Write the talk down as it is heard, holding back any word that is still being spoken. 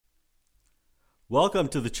Welcome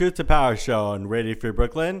to the Truth to Power show on Radio Free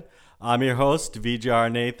Brooklyn. I'm your host,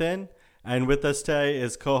 VJR Nathan, and with us today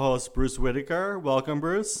is co-host Bruce Whitaker. Welcome,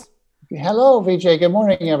 Bruce. Hello, VJ. Good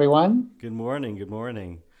morning, everyone. Good morning. Good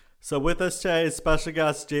morning. So with us today is special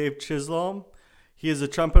guest Dave Chisholm. He is a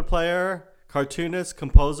trumpet player, cartoonist,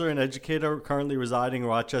 composer, and educator currently residing in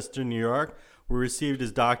Rochester, New York, who received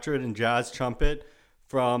his doctorate in jazz trumpet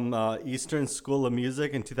from Eastern School of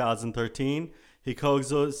Music in 2013. He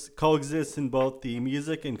coexists in both the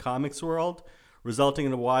music and comics world, resulting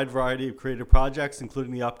in a wide variety of creative projects,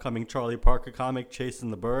 including the upcoming Charlie Parker comic Chasing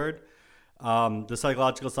the Bird, the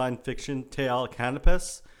psychological science fiction tale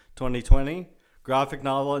Canopus 2020, graphic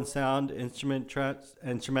novel and sound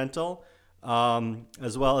instrumental,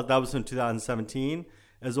 as well as that was in 2017,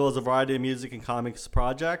 as well as a variety of music and comics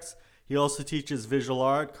projects. He also teaches visual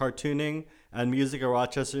art, cartooning, and music at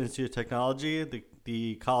Rochester Institute of Technology,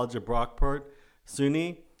 the College of Brockport,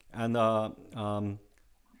 SUNY, and the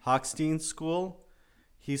Hochstein School.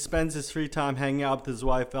 He spends his free time hanging out with his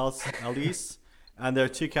wife, Elise, and their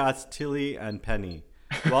two cats, Tilly and Penny.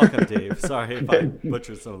 Welcome, Dave. Sorry if I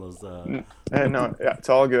butchered some of those. No, yeah, it's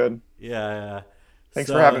all good. Yeah.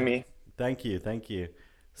 Thanks for having me. Thank you.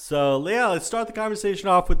 So, Leah, let's start the conversation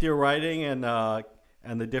off with your writing and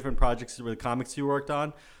the different projects with the comics you worked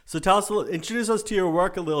on. So introduce us to your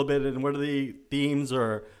work a little bit, and what are the themes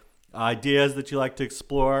or ideas that you like to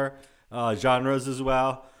explore, genres as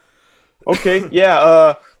well. Okay,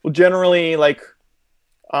 yeah. Well, generally,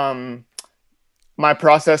 my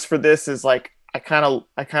process for this is I kind of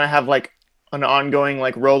have an ongoing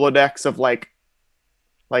Rolodex of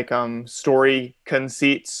story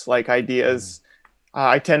conceits, ideas.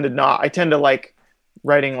 I tend to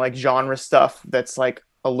writing genre stuff that's a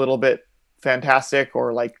little bit fantastic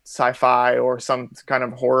or sci-fi or some kind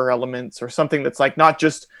of horror elements or something that's not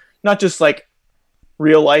just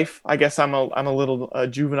real life. I guess I'm a little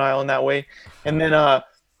juvenile in that way. And then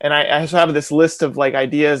and I also have this list of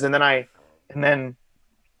ideas, and then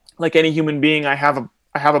like any human being, I have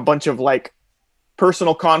a bunch of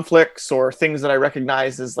personal conflicts or things that I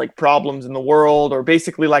recognize as problems in the world, or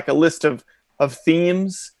basically a list of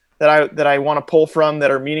themes that I want to pull from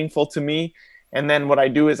that are meaningful to me. And then what I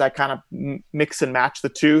do is I kind of mix and match the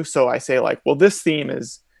two. So I say well, this theme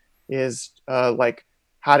is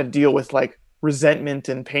how to deal with resentment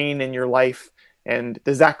and pain in your life, and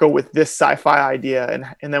does that go with this sci-fi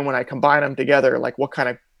idea? And then when I combine them together, what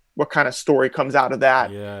kind of story comes out of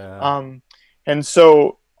that? Yeah. And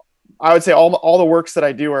so I would say all the works that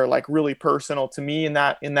I do are really personal to me in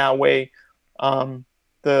that way.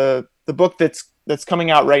 The book that's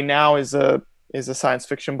coming out right now is a science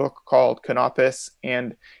fiction book called Canopus,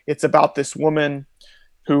 and it's about this woman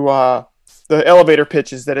who the elevator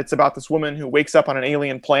pitch is that it's about this woman who wakes up on an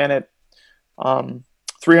alien planet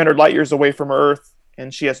 300 light years away from Earth,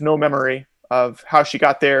 and she has no memory of how she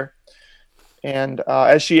got there. And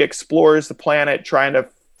as she explores the planet trying to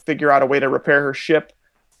figure out a way to repair her ship,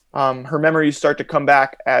 her memories start to come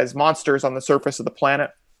back as monsters on the surface of the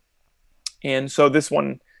planet. And so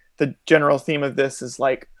the general theme of this is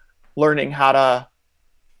learning how to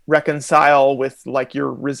reconcile with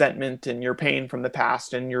your resentment and your pain from the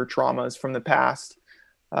past and your traumas from the past,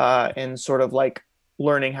 and sort of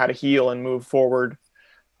learning how to heal and move forward.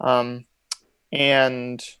 And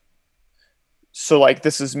so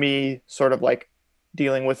this is me sort of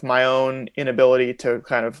dealing with my own inability to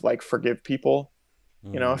kind of forgive people.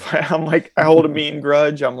 You know, if I hold a mean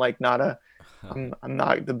grudge, I'm not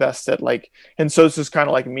the best at and so it's just kind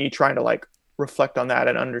of me trying to reflect on that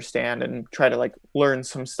and understand and try to learn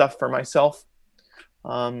some stuff for myself.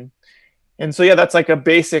 And so, yeah, that's a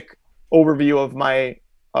basic overview of my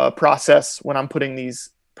process when I'm putting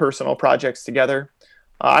these personal projects together.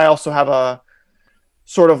 I also have a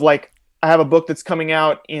sort of I have a book that's coming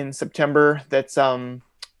out in September that's kind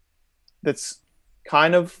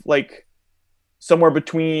of somewhere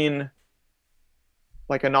between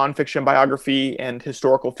a nonfiction biography and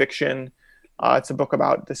historical fiction. It's a book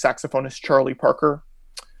about the saxophonist Charlie Parker.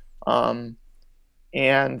 And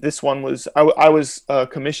this one was, I was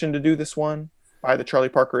commissioned to do this one by the Charlie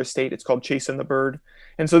Parker estate. It's called Chasing the Bird.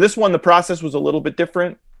 And so this one, the process was a little bit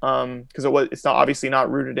different because it's not obviously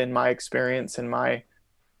not rooted in my experience and my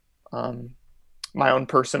own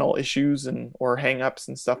personal issues or hangups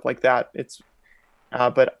and stuff like that.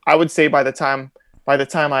 But I would say by the time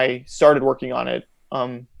I started working on it,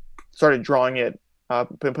 started drawing it,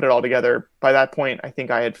 put it all together, by that point, I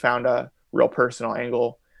think I had found a real personal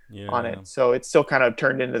angle on it. So it's still kind of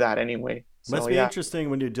turned into that anyway. Must be interesting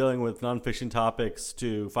when you're dealing with nonfiction topics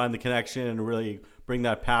to find the connection and really bring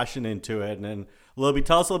that passion into it. And then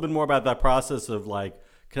tell us a little bit more about that process of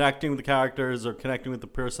connecting with the characters or connecting with the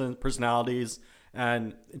personalities?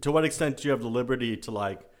 And to what extent do you have the liberty to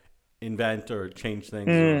like invent or change things?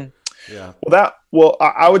 Or, yeah.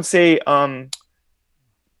 I would say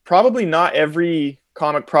probably not every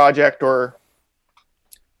comic project, or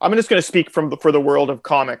I'm just going to speak for the world of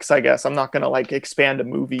comics, I guess. I'm not going to like expand to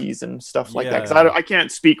movies and stuff like that, because I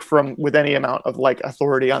can't speak with any amount of like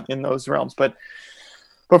authority in those realms. But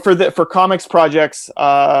for comics projects,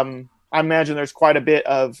 I imagine there's quite a bit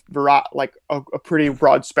of a pretty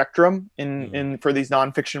broad spectrum in for these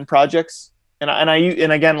nonfiction projects,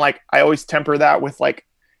 and again, like I always temper that with like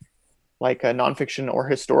a nonfiction or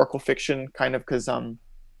historical fiction kind of, because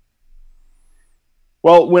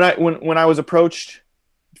when I was approached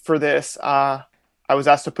for this, I was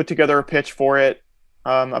asked to put together a pitch for it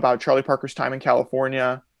about Charlie Parker's time in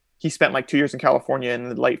California. He spent like 2 years in California in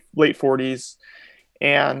the late 40s,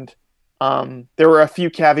 and there were a few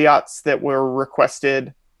caveats that were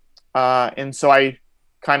requested, and so I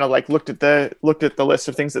kind of like looked at the list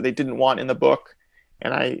of things that they didn't want in the book,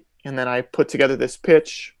 and then I put together this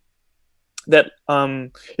pitch that,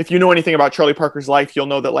 if you know anything about Charlie Parker's life, you'll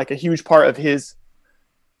know that like a huge part of his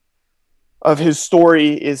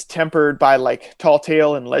story is tempered by like tall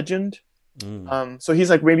tale and legend. So he's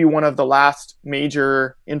like maybe one of the last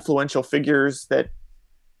major influential figures that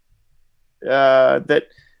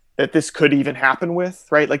this could even happen with,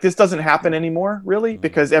 right? Like this doesn't happen anymore, really,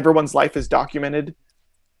 because everyone's life is documented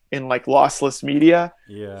in like lossless media.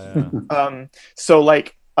 Yeah. So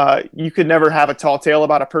like you could never have a tall tale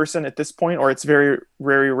about a person at this point, or it's very,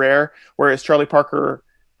 very rare. Whereas Charlie Parker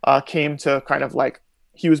came to kind of like,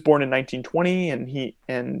 he was born in 1920, and he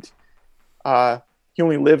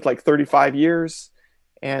only lived like 35 years.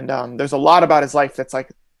 And there's a lot about his life that's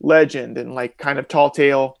like legend and like kind of tall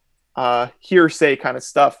tale, hearsay kind of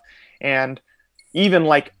stuff. And even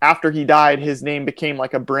like after he died, his name became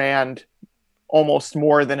like a brand almost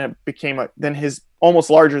more than it became almost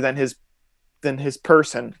larger than his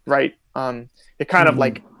person, right? It kind of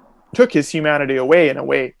like took his humanity away in a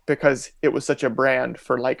way, because it was such a brand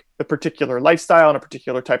for like a particular lifestyle and a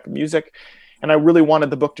particular type of music. And I really wanted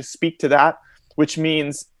the book to speak to that, which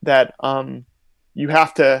means that you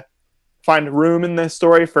have to find room in this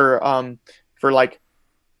story for like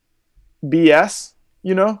BS,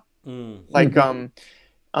 you know? Like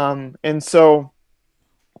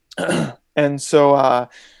and so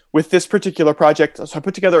with this particular project, so I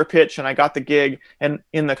put together a pitch and I got the gig, and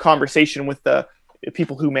in the conversation with the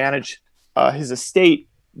people who manage his estate,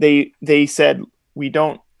 they said, we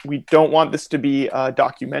don't want this to be a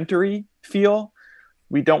documentary feel.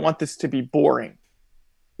 We don't want this to be boring.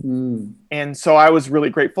 And so I was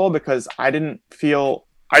really grateful, because I didn't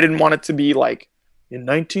want it to be like in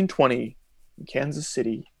 1920 in Kansas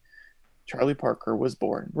City, Charlie Parker was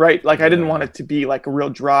born, right? Like I didn't want it to be like a real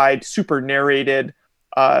dry, super narrated,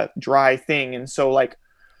 dry thing. And so like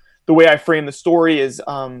the way I frame the story is,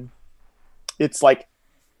 it's like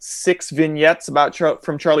 6 vignettes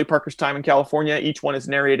from Charlie Parker's time in California. Each one is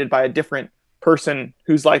narrated by a different person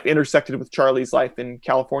whose life intersected with Charlie's life in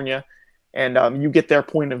California. And you get their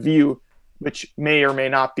point of view, which may or may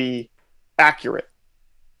not be accurate.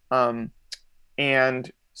 And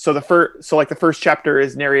so the first chapter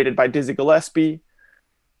is narrated by Dizzy Gillespie,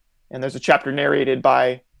 and there's a chapter narrated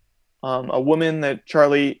by a woman that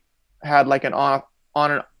Charlie had like an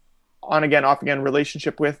on again, off again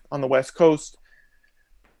relationship with on the West Coast.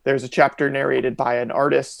 There's a chapter narrated by an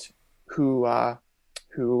artist who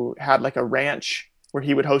had like a ranch where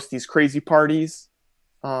he would host these crazy parties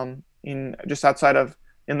in just outside of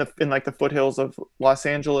in like the foothills of Los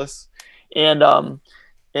Angeles, and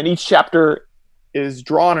each chapter is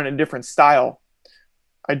drawn in a different style.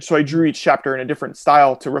 So I drew each chapter in a different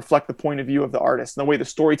style to reflect the point of view of the artist, and the way the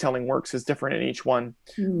storytelling works is different in each one.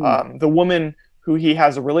 The woman who he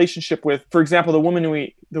has a relationship with, for example, the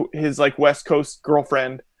woman his like West Coast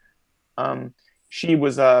girlfriend, she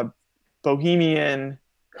was a bohemian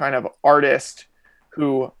kind of artist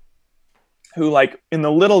who like in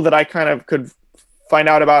the little that I kind of could find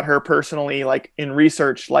out about her personally, like in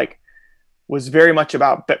research, like was very much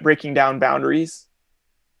about breaking down boundaries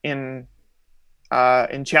in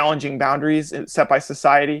challenging boundaries set by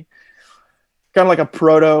society, kind of like a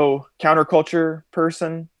proto counterculture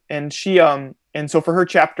person. And she and so for her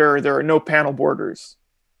chapter, there are no panel borders,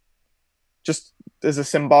 just as a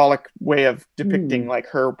symbolic way of depicting like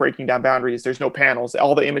her breaking down boundaries. There's no panels.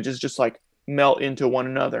 All the images just like melt into one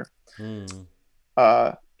another.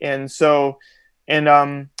 And so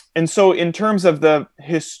in terms of the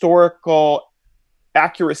historical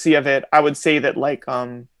accuracy of it, I would say that like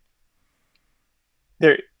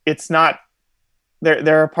it's not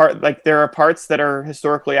there are parts that are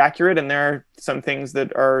historically accurate, and there are some things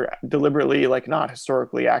that are deliberately like not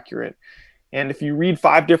historically accurate. And if you read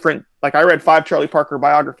I read 5 Charlie Parker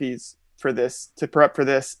biographies for this, to prep for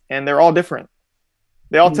this, and they're all different.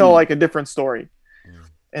 They all tell like a different story.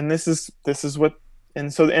 And this is what,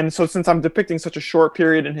 and so since I'm depicting such a short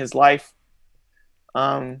period in his life,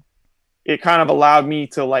 it kind of allowed me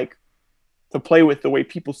to play with the way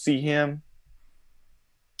people see him.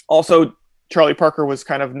 Also, Charlie Parker was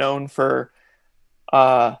kind of known for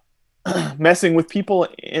messing with people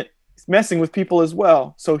as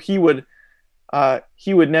well. So he was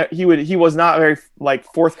not very like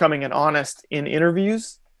forthcoming and honest in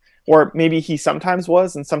interviews, or maybe he sometimes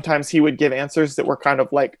was, and sometimes he would give answers that were kind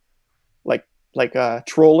of like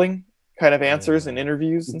trolling kind of answers in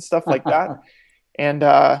interviews and stuff like that. And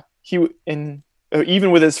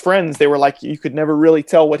even with his friends, they were like, you could never really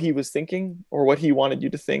tell what he was thinking or what he wanted you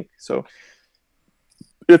to think. So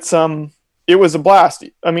it was a blast.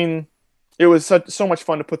 I mean, it was so much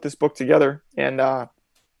fun to put this book together, and I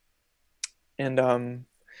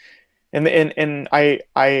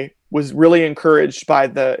was really encouraged by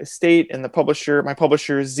the estate and the publisher, my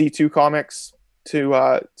publisher Z2 Comics, to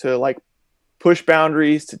like push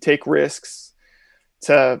boundaries, to take risks,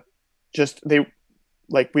 to just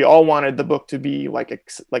we all wanted the book to be like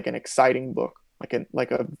an exciting book, like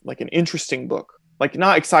an interesting book, like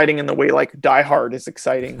not exciting in the way like Die Hard is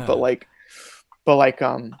exciting, but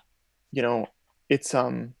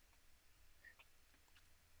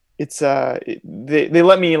they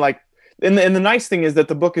let me like, and the nice thing is that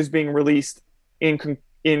the book is being released in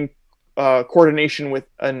coordination with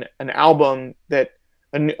an album that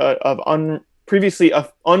previously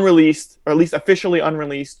unreleased, or at least officially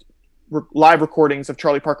unreleased, live recordings of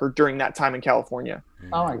Charlie Parker during that time in California.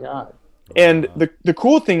 Oh my God. And the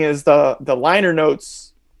cool thing is the liner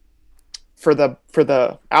notes for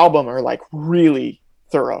the album are like really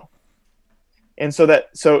thorough. And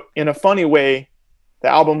so in a funny way, the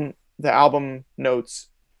album notes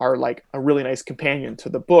are like a really nice companion to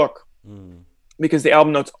the book, because the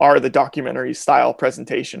album notes are the documentary style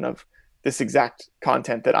presentation of this exact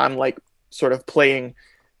content that I'm like sort of painting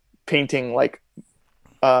like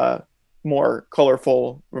more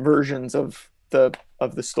colorful versions of the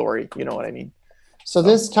story. You know what I mean? So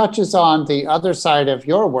this touches on the other side of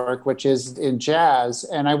your work, which is in jazz.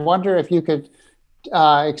 And I wonder if you could,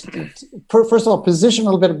 first of all, position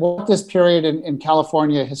a little bit what this period in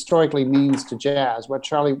California historically means to jazz, what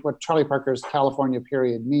Charlie Parker's California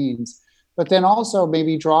period means, but then also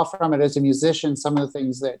maybe draw from it as a musician some of the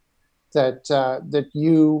things that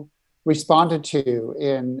you responded to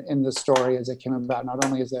in the story as it came about, not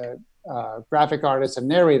only as a graphic artist and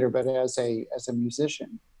narrator, but as a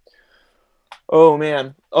musician. Oh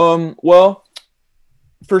man. Well,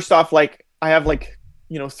 first off, like I have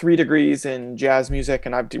 3 degrees in jazz music,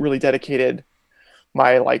 and I've really dedicated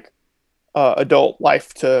my adult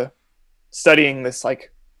life to studying this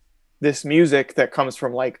music that comes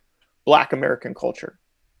from like Black American culture.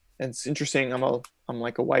 And it's interesting. I'm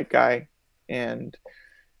like a white guy, and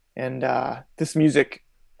this music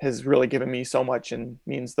has really given me so much and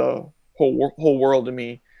means the whole world to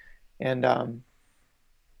me. And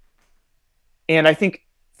I think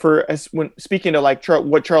when speaking to like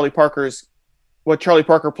what Charlie Parker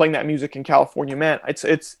playing that music in California meant,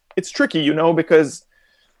 it's tricky, because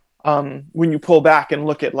when you pull back and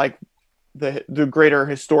look at like the greater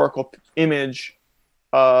historical image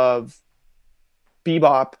of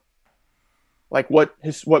bebop, like what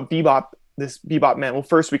this bebop meant. Well,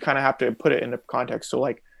 first we kind of have to put it into context. So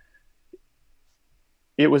like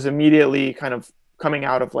it was immediately kind of coming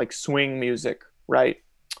out of like swing music, right?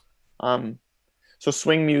 So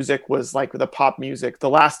swing music was like the pop music. The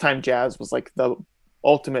last time jazz was like the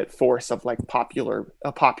ultimate force of like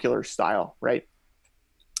a popular style, right?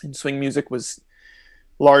 And swing music was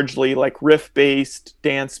largely like riff-based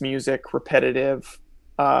dance music, repetitive,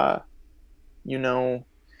 not,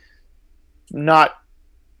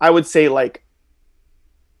 I would say like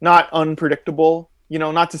not unpredictable,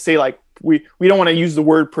 not to say like we don't want to use the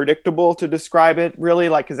word predictable to describe it really,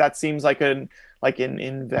 like, cause that seems like an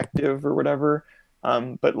invective or whatever.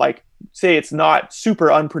 But like say it's not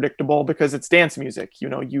super unpredictable because it's dance music, you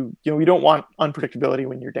don't want unpredictability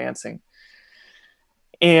when you're dancing.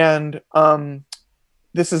 And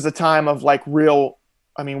this is a time of like real,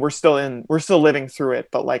 I mean, we're still living through it,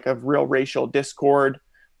 but like of real racial discord.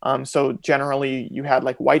 So generally you had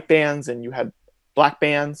like white bands and you had black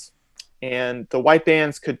bands, and the white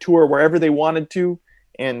bands could tour wherever they wanted to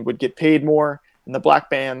and would get paid more. And the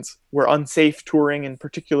black bands were unsafe touring in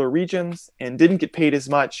particular regions and didn't get paid as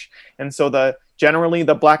much. And so generally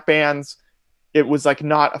the black bands it was like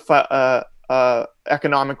not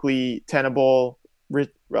economically tenable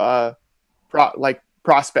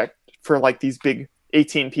prospect for like these big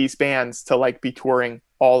 18-piece bands to like be touring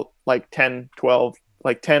all like 10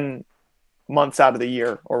 months out of the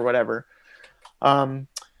year or whatever, the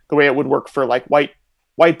way it would work for like white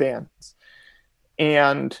bands.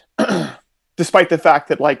 And despite the fact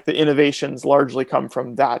that like the innovations largely come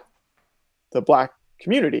from the Black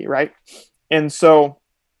community, right? And so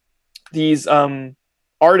these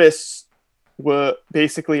artists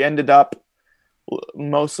basically ended up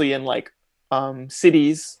mostly in like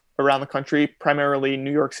cities around the country, primarily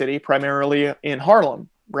New York City, primarily in Harlem,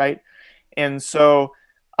 right? And so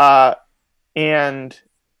and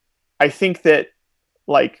I think that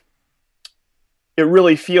like it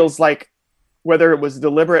really feels like, whether it was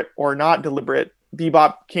deliberate or not deliberate,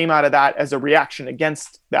 bebop came out of that as a reaction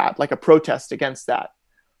against that, like a protest against that,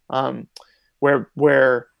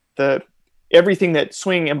 where everything that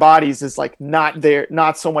swing embodies is like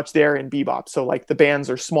not so much there in bebop. So like the bands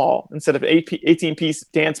are small. Instead of 18-piece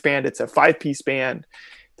dance band, it's a 5-piece band.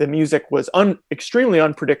 The music was extremely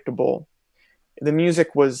unpredictable. The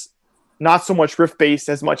music was not so much riff based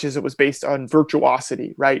as much as it was based on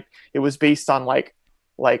virtuosity, right? It was based on like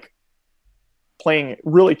playing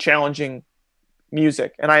really challenging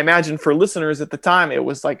music. And I imagine for listeners at the time, it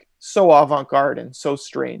was like so avant-garde and so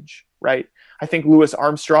strange, right? I think Louis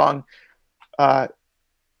Armstrong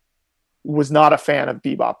was not a fan of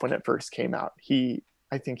bebop when it first came out.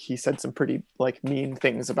 I think he said some pretty like mean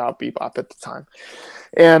things about bebop at the time.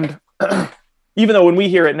 And even though when we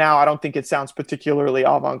hear it now, I don't think it sounds particularly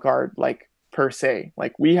avant-garde, like per se.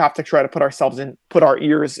 Like we have to try to put our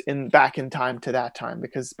ears back in time to that time,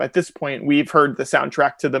 because at this point we've heard the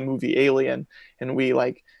soundtrack to the movie Alien, and we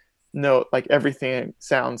like know like everything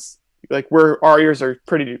sounds like our ears are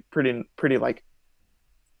pretty like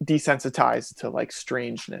desensitized to like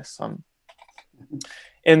strangeness.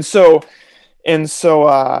 And so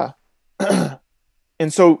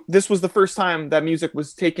this was the first time that music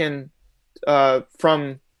was taken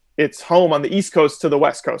from its home on the East Coast to the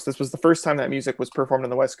West Coast. This was the first time that music was performed on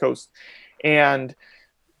the West Coast. And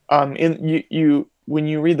when you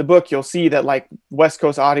read the book, you'll see that like West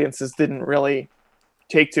Coast audiences didn't really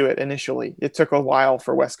take to it initially. It took a while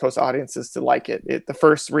for West Coast audiences to like it. The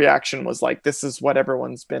first reaction was like, this is what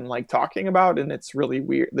everyone's been like talking about, and it's really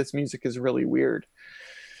weird. This music is really weird.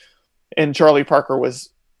 And Charlie Parker was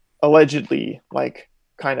allegedly like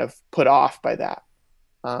kind of put off by that.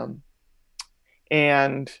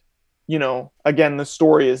 And you know, again, the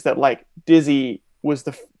story is that like Dizzy was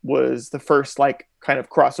the first like kind of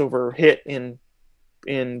crossover hit in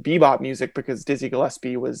bebop music, because Dizzy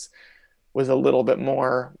Gillespie was a little bit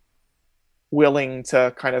more willing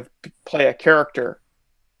to kind of play a character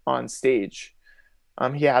on stage.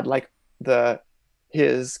 He had like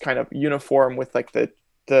his kind of uniform with like the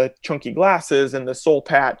chunky glasses and the soul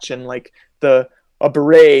patch and like a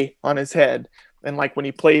beret on his head. And like when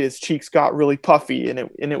he played, his cheeks got really puffy, and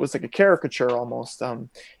it was like a caricature almost. And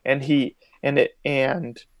the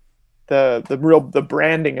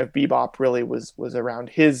branding of bebop really was around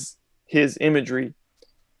his imagery.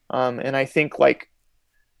 And I think like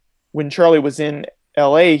when Charlie was in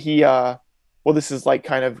LA, this is like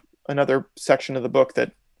kind of another section of the book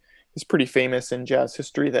that is pretty famous in jazz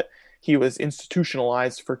history, that he was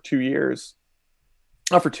institutionalized for 2 years.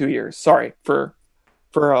 Not for 2 years, sorry, for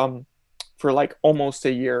like almost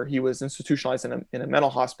a year. He was institutionalized in a mental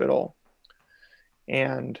hospital,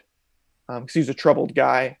 and because he was a troubled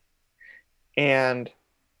guy. And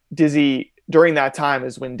Dizzy, during that time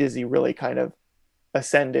is when Dizzy really kind of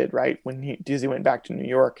ascended, right? When Dizzy went back to New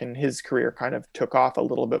York, and his career kind of took off a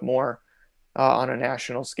little bit more on a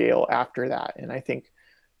national scale after that. And I think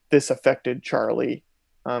this affected Charlie.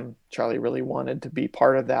 Charlie really wanted to be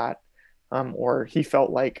part of that, or he felt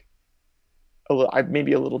like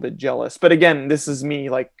maybe a little bit jealous. But again, this is me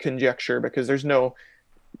like conjecture, because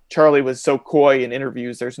Charlie was so coy in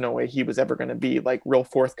interviews. There's no way he was ever going to be like real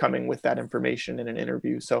forthcoming with that information in an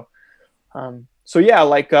interview. So yeah,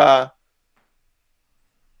 like I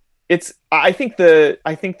think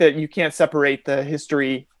that you can't separate the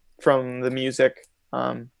history from the music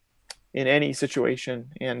in any situation.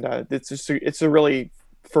 And it's a really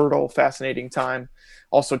fertile, fascinating time,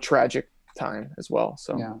 also tragic time as well.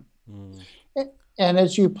 So yeah. And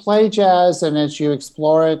as you play jazz and as you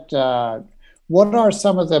explore it, what are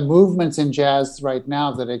some of the movements in jazz right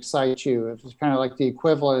now that excite you? If it's kind of like the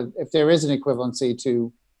equivalent, if there is an equivalency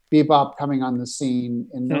to bebop coming on the scene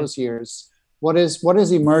in those years, what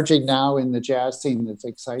is emerging now in the jazz scene that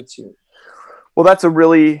excites you? Well, that's a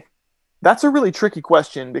really tricky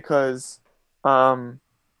question, because I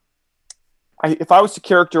if I was to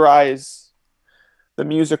characterize the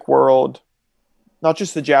music world, not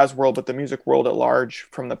just the jazz world, but the music world at large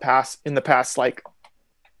from the past, like,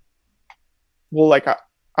 well, like I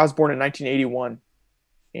was born in 1981.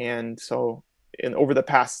 And so over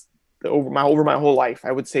my whole life,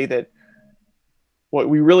 I would say that what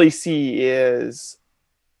we really see is,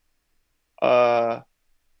 I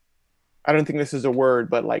don't think this is a word,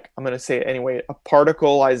 but like, I'm going to say it anyway, a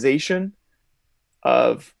particleization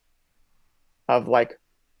of like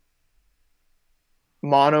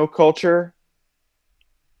monoculture.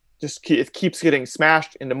 It keeps getting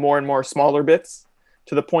smashed into more and more smaller bits,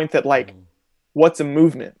 to the point that, like, what's a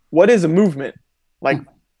movement? What is a movement? Like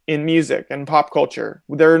in music and pop culture,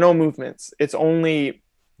 there are no movements. It's only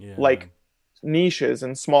like niches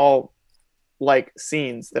and small like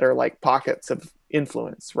scenes that are like pockets of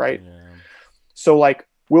influence, right? Yeah. So like,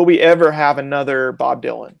 will we ever have another Bob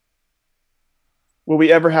Dylan? Will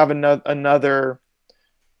we ever have another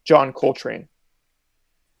John Coltrane?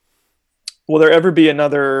 Will there ever be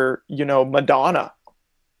another, Madonna?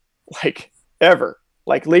 Like, ever?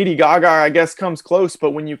 Like Lady Gaga, I guess, comes close,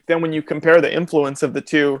 but when you compare the influence of the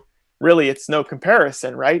two, really, it's no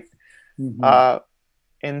comparison, right? Mm-hmm.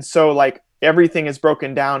 And so like everything is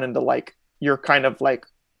broken down into like your kind of like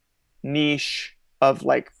niche of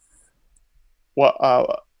like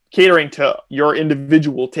what catering to your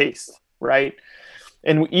individual taste, right?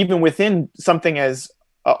 And even within something as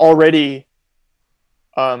already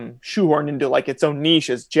shoehorned into like its own niche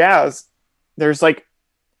as jazz, there's like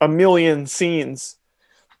a million scenes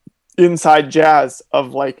inside jazz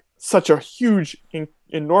of like such a huge,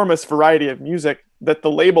 enormous variety of music that the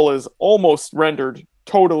label is almost rendered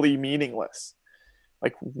totally meaningless.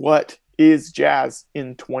 Like, what is jazz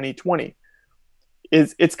in 2020?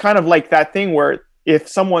 It's kind of like that thing where if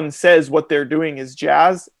someone says what they're doing is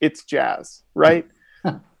jazz, it's jazz, right?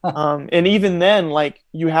 And even then, like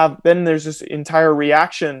then there's this entire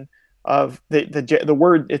reaction of the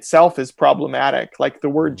word itself is problematic. Like the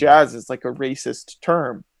word jazz is like a racist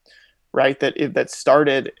term, right? That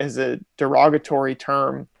started as a derogatory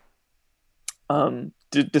term,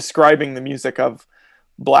 describing the music of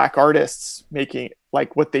Black artists making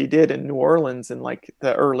like what they did in New Orleans in like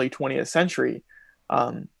the early 20th century.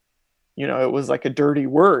 It was like a dirty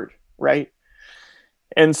word, right?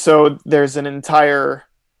 And so there's an entire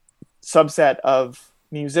subset of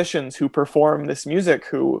musicians who perform this music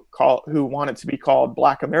who want it to be called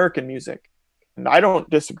Black American music. And I don't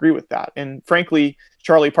disagree with that. And frankly,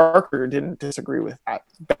 Charlie Parker didn't disagree with that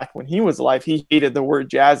back when he was alive. He hated the word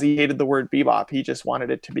jazz. He hated the word bebop. He just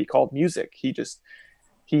wanted it to be called music. He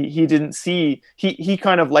didn't see, he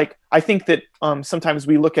kind of like, I think that sometimes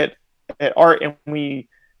we look at art and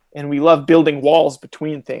we love building walls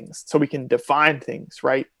between things so we can define things,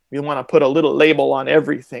 right? We want to put a little label on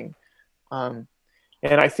everything. And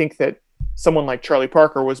I think that someone like Charlie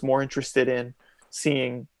Parker was more interested in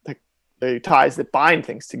seeing the ties that bind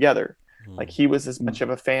things together. Like he was as much of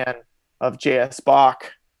a fan of J.S.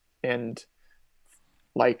 Bach and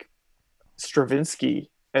like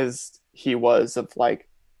Stravinsky as he was of like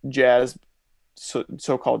jazz,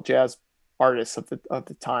 so-called jazz artists of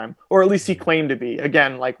the time, or at least he claimed to be.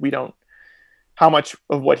 Again, like we don't, how much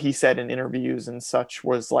of what he said in interviews and such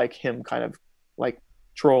was like him kind of like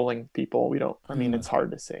trolling people, we don't, I mean, it's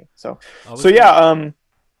hard to say. So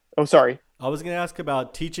sorry. I was going to ask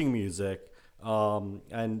about teaching music,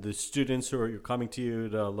 and the students who are coming to you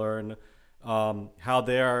to learn how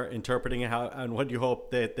they're interpreting it, and what you hope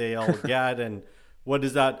that they'll get, and what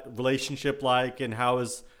is that relationship like, and how are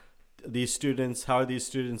these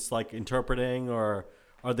students like interpreting, or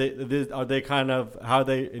are they kind of, how are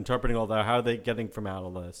they interpreting all that? How are they getting from out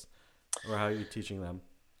of this, or how are you teaching them?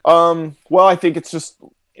 Well, I think it's just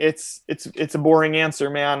it's a boring answer,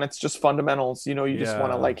 man. It's just fundamentals. You just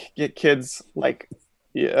want to like get kids like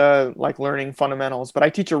learning fundamentals. But I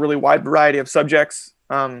teach a really wide variety of subjects.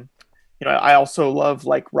 I also love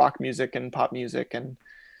like rock music and pop music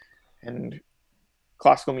and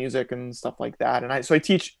classical music and stuff like that. And so I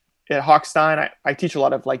teach at Hochstein. I teach a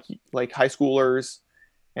lot of like high schoolers,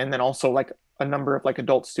 and then also like a number of like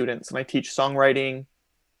adult students. And I teach songwriting,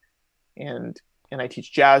 and I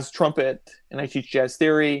teach jazz trumpet, and I teach jazz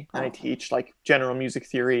theory, and I teach like general music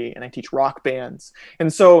theory, and I teach rock bands.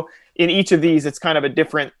 And so in each of these, it's kind of a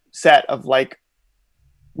different set of like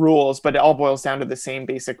rules, but it all boils down to the same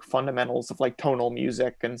basic fundamentals of like tonal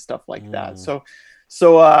music and stuff like that. So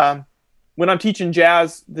when I'm teaching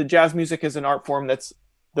jazz, the jazz music is an art form that's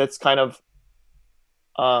kind of,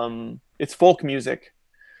 it's folk music,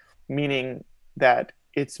 meaning that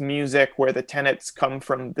it's music where the tenets come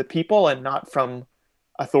from the people and not from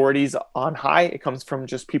authorities on high. It comes from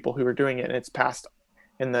just people who are doing it, and it's passed.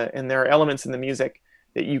 And there are elements in the music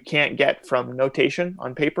that you can't get from notation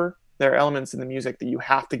on paper. There are elements in the music that you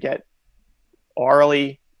have to get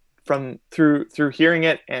orally through hearing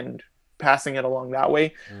it and passing it along that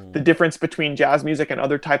way. The difference between jazz music and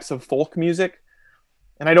other types of folk music,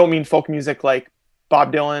 and I don't mean folk music like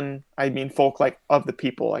Bob Dylan, I mean folk like of the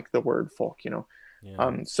people, like the word folk,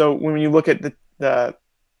 so when you look at the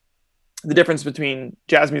difference between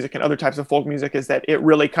jazz music and other types of folk music is that it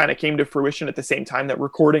really kind of came to fruition at the same time that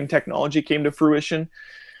recording technology came to fruition,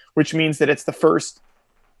 which means that it's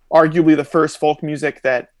arguably the first folk music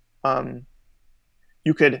that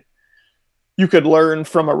you could learn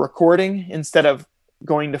from a recording instead of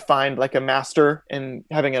going to find like a master and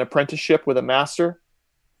having an apprenticeship with a master.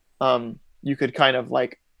 You could kind of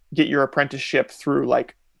like get your apprenticeship through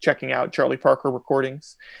like checking out Charlie Parker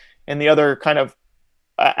recordings. And the other kind of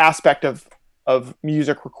aspect of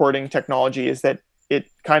music recording technology is that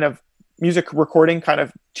music recording kind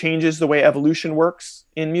of changes the way evolution works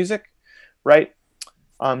in music, right?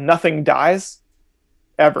 Nothing dies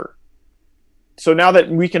ever. So now that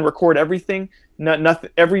we can record everything,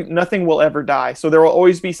 nothing will ever die. So there will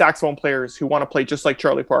always be saxophone players who want to play just like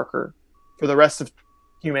Charlie Parker for the rest of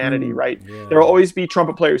humanity, right? Yeah. There will always be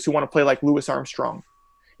trumpet players who want to play like Louis Armstrong,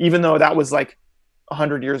 even though that was like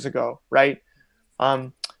 100 years ago, right?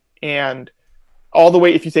 And all the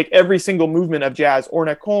way, if you take every single movement of jazz,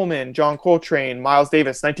 Ornette Coleman, John Coltrane, Miles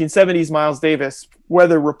Davis, 1970s Miles Davis,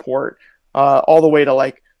 Weather Report, all the way to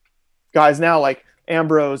like guys now like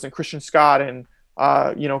Ambrose and Christian Scott and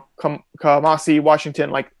Kamasi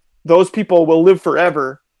Washington, like those people will live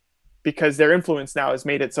forever because their influence now has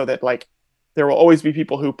made it so that like there will always be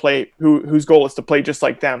people whose goal is to play just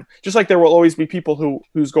like them, just like there will always be people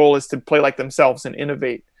whose goal is to play like themselves and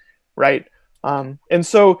innovate, right? And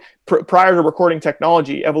so prior to recording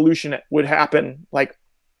technology, evolution would happen like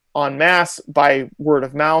en masse by word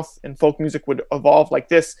of mouth, and folk music would evolve like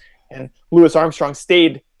this. And Louis Armstrong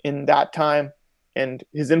stayed in that time, and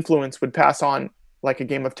his influence would pass on like a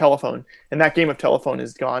game of telephone. And that game of telephone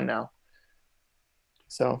is gone now.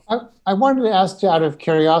 So I wanted to ask you out of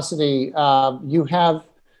curiosity, you have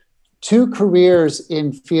two careers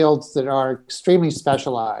in fields that are extremely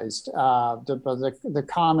specialized, the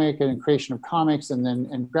comic and creation of comics, and then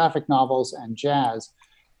and graphic novels and jazz.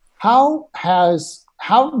 What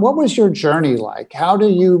was your journey like? How do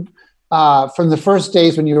you, from the first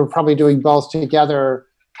days when you were probably doing both together,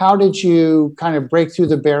 how did you kind of break through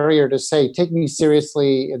the barrier to say, take me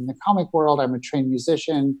seriously in the comic world, I'm a trained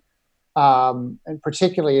musician, and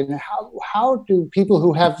particularly, and how do people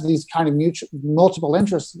who have these kind of multiple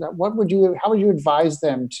interests, how would you advise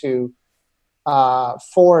them to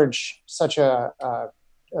forge such a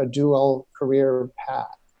dual career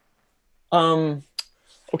path?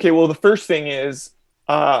 Okay, well, the first thing is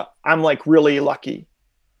I'm like really lucky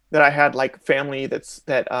that I had like family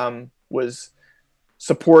that was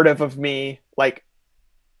supportive of me, like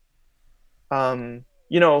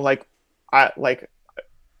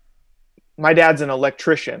my dad's an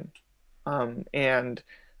electrician, and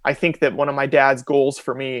I think that one of my dad's goals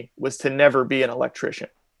for me was to never be an electrician,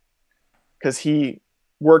 because he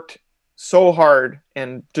worked so hard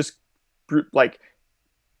and just like,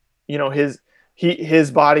 his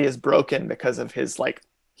body is broken because of his, like,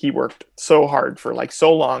 he worked so hard for like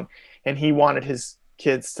so long, and he wanted his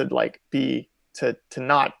kids to like to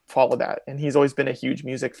not follow that. And he's always been a huge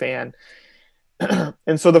music fan.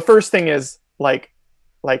 And so the first thing is like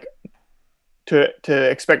to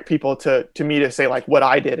expect people to me to say like what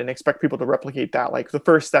I did and expect people to replicate that. Like the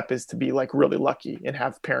first step is to be like really lucky and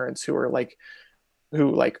have parents who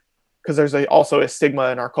because there's also a stigma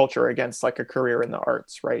in our culture against like a career in the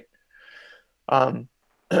arts, right? But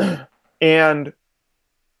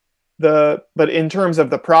in terms of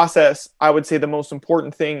the process, I would say the most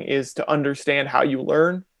important thing is to understand how you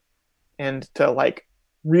learn, and to like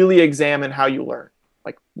really examine how you learn,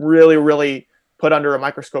 like really, really put under a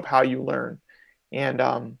microscope how you learn. And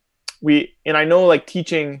I know like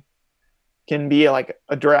teaching can be like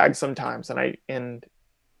a drag sometimes.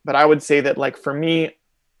 But I would say that like for me,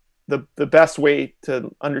 the best way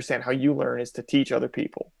to understand how you learn is to teach other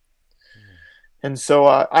people. And so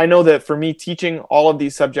I know that for me, teaching all of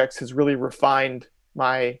these subjects has really refined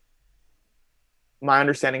my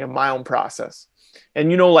understanding of my own process.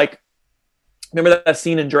 And, like, remember that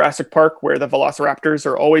scene in Jurassic Park where the velociraptors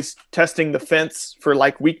are always testing the fence for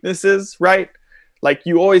like weaknesses, right? Like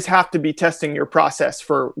you always have to be testing your process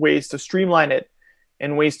for ways to streamline it,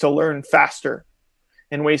 and ways to learn faster,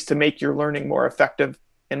 and ways to make your learning more effective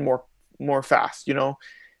and more fast,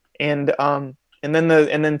 And and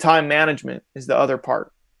then time management is the other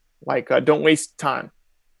part. Like, don't waste time.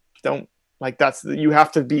 Don't, like, you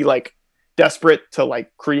have to be like desperate to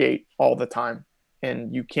like create all the time,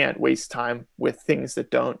 and you can't waste time with things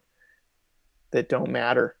that don't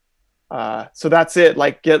matter. So that's it.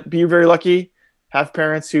 Like, be very lucky, have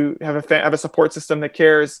parents who have a support system that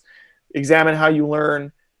cares, examine how you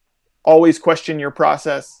learn, always question your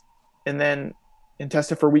process, and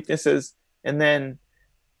test it for weaknesses. And then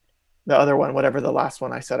the other one, whatever the last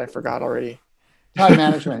one I said, I forgot already. Time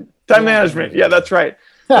management. Time management. Yeah, that's right.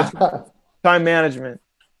 Time management.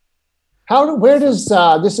 Where does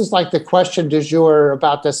this is like the question du jour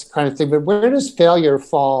about this kind of thing, but where does failure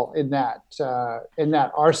fall in that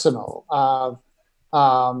arsenal of,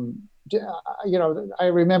 I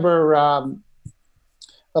remember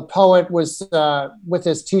a poet was with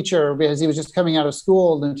his teacher because he was just coming out of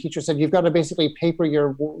school, and the teacher said, "You've got to basically paper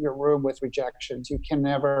your room with rejections. You can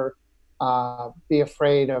never be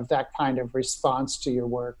afraid of that kind of response to your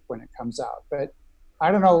work when it comes out." But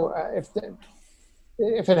I don't know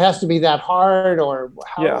if it has to be that hard, or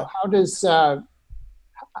how does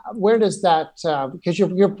where does that because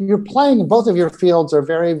you're playing, both of your fields are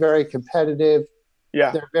very, very competitive.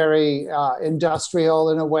 Yeah, they're very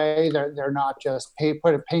industrial in a way. They're not just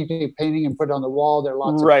put a painting and put it on the wall. There are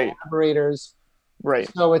lots of collaborators. Right.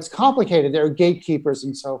 So it's complicated. There are gatekeepers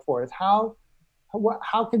and so forth. How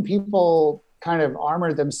can people kind of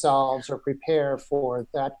armor themselves or prepare for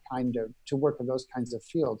that kind of, to work in those kinds of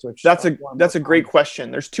fields? Which that's a great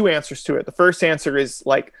question. There's two answers to it. The first answer is,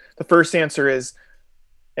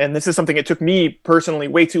 and this is something it took me personally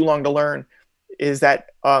way too long to learn, is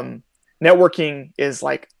that networking is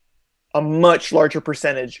like a much larger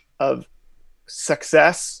percentage of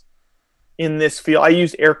success in this field. I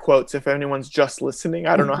use air quotes if anyone's just listening.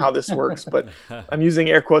 I don't know how this works, but I'm using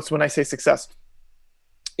air quotes when I say success.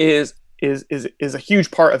 Is a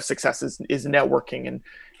huge part of success is networking and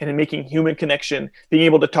in making human connection, being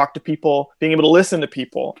able to talk to people, being able to listen to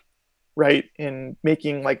people, right? And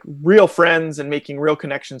making like real friends and making real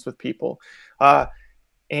connections with people.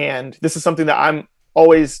 And this is something that I'm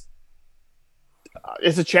always,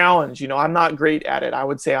 it's a challenge. I'm not great at it. I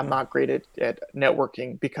would say I'm not great at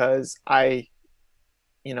networking because I'm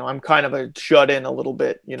kind of a shut in a little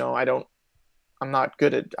bit. I don't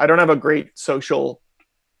have a great social,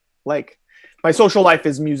 like, my social life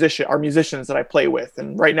is musicians that I play with.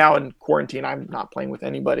 And right now in quarantine, I'm not playing with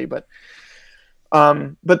anybody, but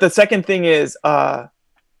the second thing is, like,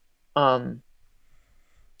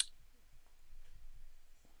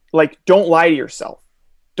 don't lie to yourself.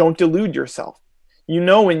 Don't delude yourself. When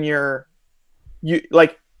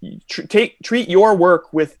treat your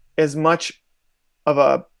work with as much of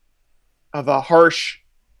a harsh,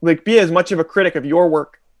 like, be as much of a critic of your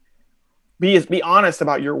work. Be honest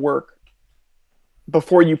about your work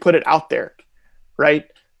before you put it out there, right?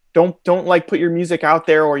 Don't like put your music out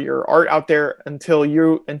there or your art out there until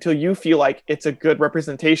you feel like it's a good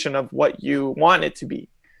representation of what you want it to be.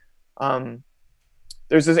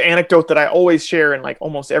 There's this anecdote that I always share in like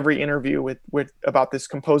almost every interview with about this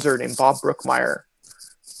composer named Bob Brookmeyer.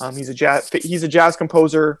 He's a jazz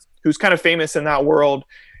composer who's kind of famous in that world.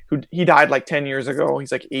 He died like 10 years ago.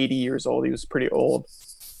 He's like 80 years old. He was pretty old.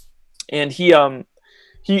 And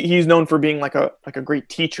he's known for being like a great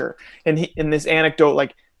teacher. And in this anecdote,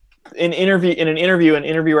 like in an interview, an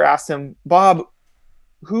interviewer asked him, "Bob,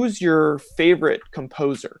 who's your favorite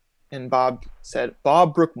composer?" And Bob said,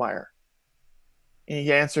 "Bob Brookmeyer." And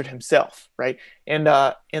he answered himself, right? And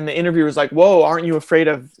the interviewer was like, "Whoa, aren't you afraid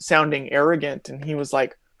of sounding arrogant?" And he was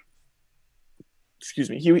like, excuse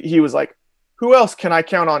me, he was like, "Who else can I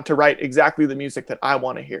count on to write exactly the music that I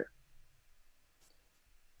want to hear?"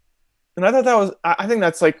 And I thought I think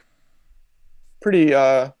that's like pretty,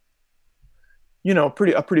 a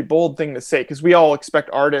pretty bold thing to say, because we all expect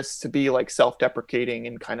artists to be like self-deprecating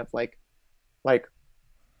and kind of like,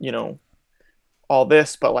 all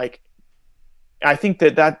this, but like, I think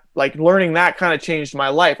that like learning that kind of changed my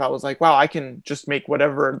life. I was like, wow, I can just make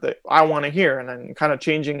whatever that I want to hear, and then kind of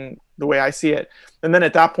changing the way I see it. And then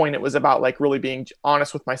at that point, it was about like really being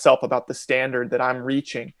honest with myself about the standard that I'm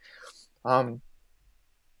reaching.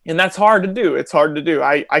 And that's hard to do. It's hard to do.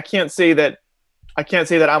 I can't say that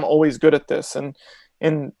I'm always good at this. And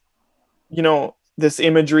this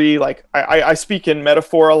imagery, like I speak in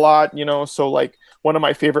metaphor a lot, so like one of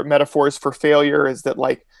my favorite metaphors for failure is that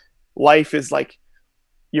like life is like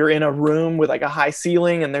you're in a room with like a high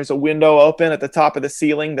ceiling and there's a window open at the top of the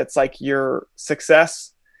ceiling that's like your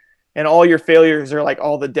success, and all your failures are like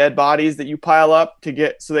all the dead bodies that you pile up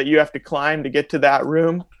so that you have to climb to get to that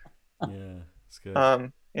room. Yeah, it's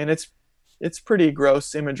good. And it's pretty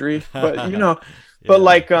gross imagery, but Yeah.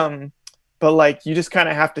 but like you just kind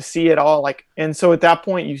of have to see it all, like, and so at that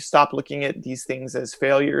point you stop looking at these things as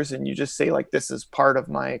failures and you just say like, this is part of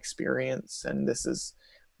my experience and this is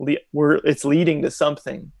it's leading to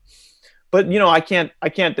something. But I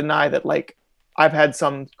can't deny that like I've had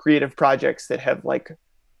some creative projects that have like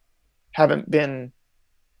haven't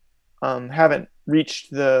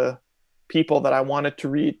reached the people that I want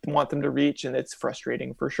them to reach, and it's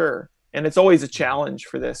frustrating for sure. And it's always a challenge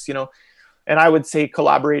for this, and I would say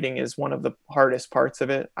collaborating is one of the hardest parts of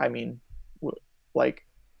it. I mean, like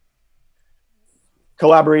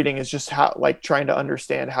collaborating is just how, like, trying to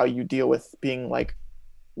understand how you deal with being like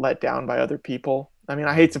let down by other people. I mean,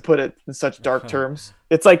 I hate to put it in such dark terms.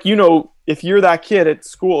 It's like, if you're that kid at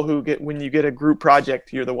school when you get a group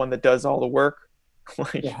project, you're the one that does all the work.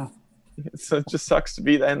 Like, Yeah. so it just sucks to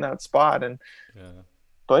be in that spot. Yeah.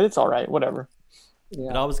 But it's all right, whatever.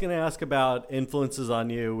 And I was going to ask about influences on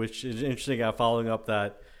you, which is interesting. Following up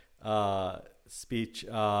that speech,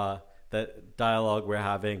 that dialogue we're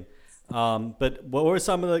having. But what were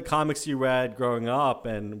some of the comics you read growing up,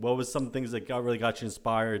 and what was some things that really got you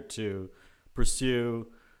inspired to pursue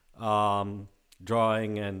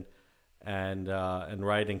drawing and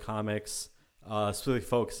writing comics, specifically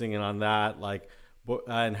focusing in on that? Like,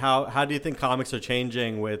 and how do you think comics are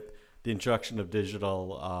changing with the introduction of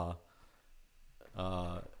digital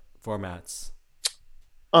formats?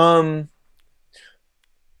 Well,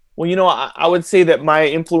 I would say that my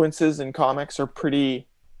influences in comics are pretty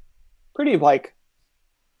like,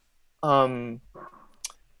 I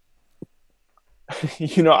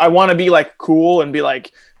want to be like cool and be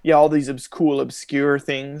like, yeah, all these cool, obscure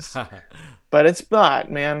things, but it's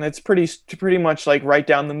not, man. It's pretty much like right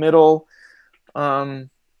down the middle. But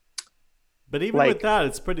even with that,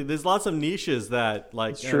 it's pretty. There's lots of niches that,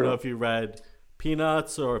 like, I don't know if you read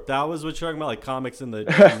Peanuts or if that was what you're talking about, like comics in the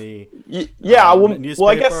newspaper,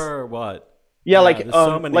 I guess, or what? Yeah, like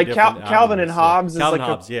Calvin and Hobbes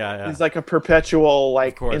is like a perpetual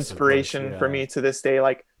like inspiration for me to this day.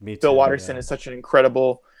 Like, Bill Watterson is such an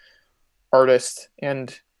incredible artist,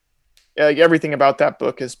 and everything about that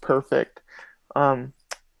book is perfect. And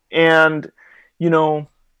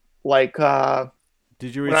like,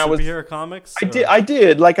 did you read superhero comics? I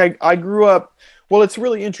did. Like, I grew up. Well, it's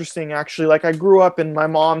really interesting, actually. Like, I grew up, and my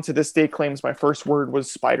mom to this day claims my first word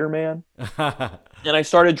was Spider-Man. And I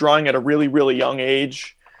started drawing at a really, really young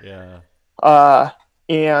age. Yeah.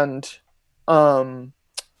 And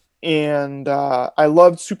I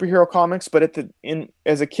loved superhero comics, but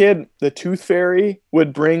as a kid, the Tooth Fairy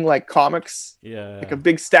would bring like comics, like a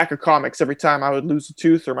big stack of comics every time I would lose a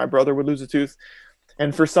tooth or my brother would lose a tooth.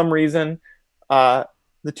 And for some reason,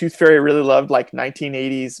 the Tooth Fairy really loved like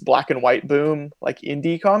 1980s black and white boom, like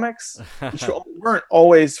indie comics, which weren't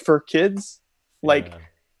always for kids. Like,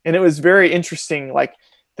 and it was very interesting, like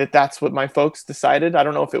that's what my folks decided. I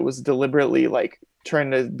don't know if it was deliberately like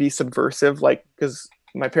trying to be subversive, like, because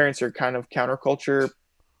my parents are kind of counterculture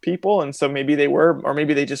people, and so maybe they were, or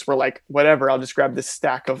maybe they just were like, whatever, I'll just grab this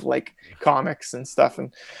stack of like comics and stuff.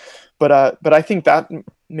 But I think that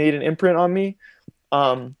made an imprint on me.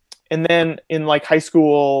 And then in like high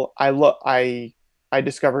school, I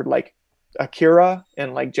discovered like Akira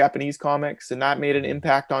and like Japanese comics, and that made an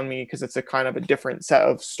impact on me because it's a kind of a different set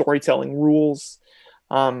of storytelling rules.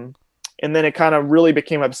 And then it kind of really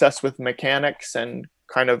became obsessed with mechanics and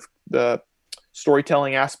kind of the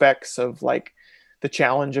storytelling aspects of like the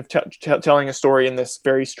challenge of telling a story in this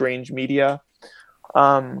very strange media.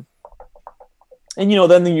 And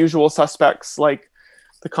then the usual suspects, like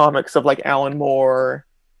the comics of like Alan Moore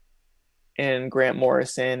and Grant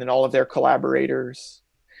Morrison and all of their collaborators.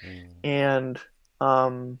 And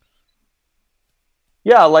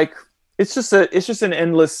like it's just an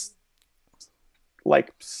endless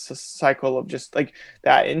like cycle of just like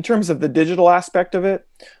that. In terms of the digital aspect of it,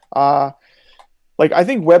 like I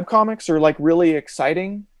think web comics are like really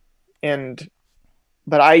exciting,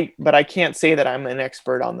 but I can't say that I'm an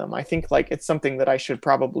expert on them. I think like it's something that I should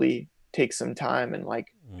probably take some time and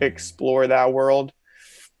like explore that world.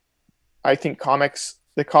 I think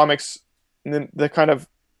the kind of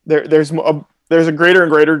there's a greater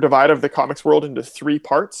and greater divide of the comics world into three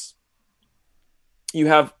parts. You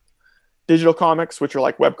have digital comics, which are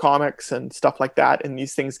like web comics and stuff like that, and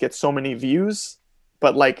these things get so many views,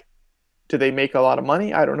 but like, do they make a lot of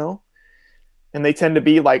money? I don't know. And they tend to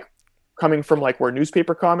be like coming from like where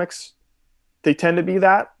newspaper comics, they tend to be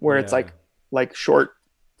that, where it's like short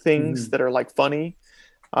things that are like funny.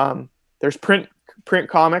 There's print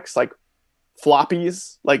comics, like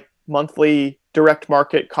floppies, like monthly direct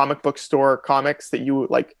market comic book store comics that you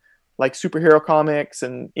like like superhero comics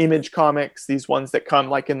and Image comics, these ones that come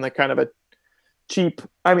like in the kind of a cheap,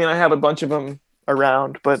 I mean, I have a bunch of them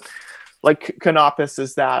around, but like Canopus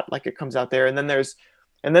is that, like it comes out there. And then there's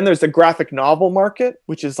the graphic novel market,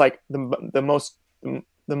 which is like the most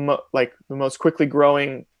quickly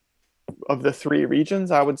growing of the three regions,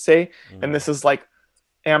 I would say. And this is like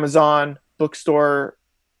Amazon, bookstore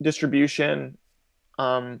distribution,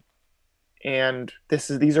 and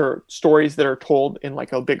these are stories that are told in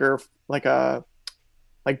like a bigger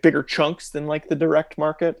bigger chunks than like the direct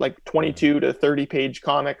market, like 22 to 30 page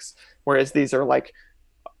comics, whereas these are like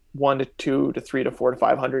 1 to 2 to 3 to 4 to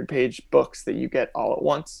 500 page books that you get all at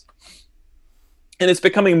once. And it's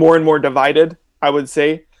becoming more and more divided, I would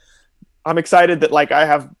say. I'm excited that like I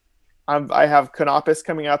have Canopus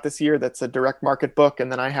coming out this year. That's a direct market book.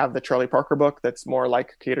 And then I have the Charlie Parker book that's more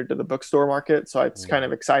like catered to the bookstore market. So it's kind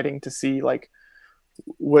of exciting to see like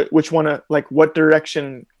which one, like what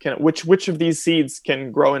direction which of these seeds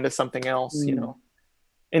can grow into something else, you know?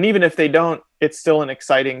 And even if they don't, it's still an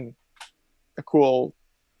exciting, a cool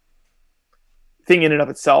thing in and of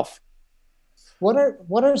itself. What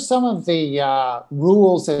are some of the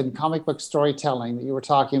rules in comic book storytelling that you were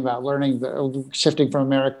talking about, learning, shifting from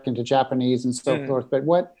American to Japanese and so forth? But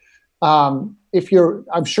what, I'm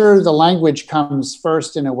sure the language comes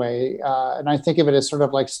first in a way, and I think of it as sort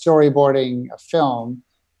of like storyboarding a film.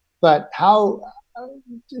 But how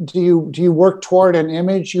do you work toward an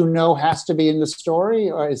image has to be in the story,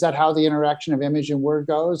 or is that how the interaction of image and word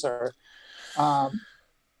goes? Or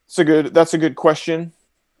that's a good question.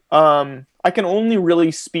 I can only really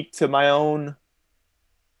speak to my own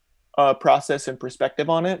process and perspective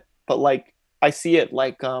on it, but like I see it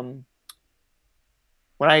like when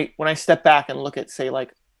I step back and look at, say,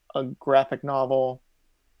 like a graphic novel,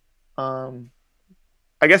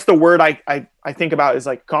 I guess the word I think about is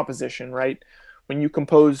like composition, right? When you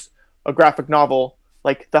compose a graphic novel,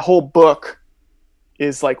 like the whole book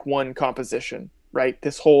is like one composition, right?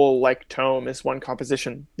 This whole like tome is one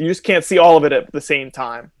composition. You just can't see all of it at the same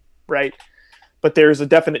time, right? But there's a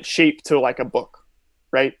definite shape to like a book,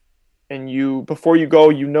 right? And before you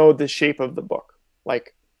go, the shape of the book,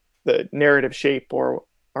 like the narrative shape or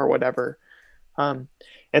whatever. And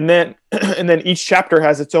then each chapter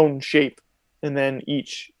has its own shape. And then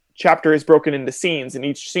each chapter is broken into scenes, and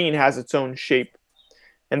each scene has its own shape.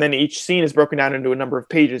 And then each scene is broken down into a number of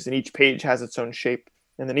pages, and each page has its own shape.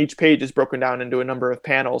 And then each page is broken down into a number of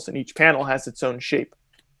panels, and each panel has its own shape.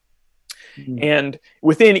 And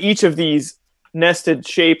within each of these nested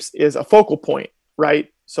shapes is a focal point,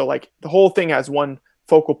 right? So like the whole thing has one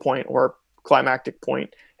focal point or climactic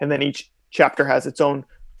point, and then each chapter has its own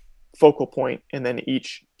focal point, and then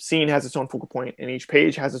each scene has its own focal point, and each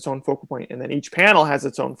page has its own focal point, and then each panel has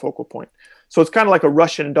its own focal point. So it's kind of like a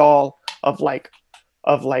Russian doll of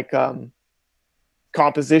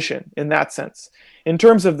composition in that sense. In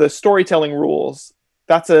terms of the storytelling rules,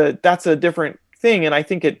 that's a different thing, and I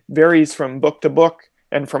think it varies from book to book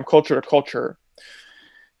and from culture to culture.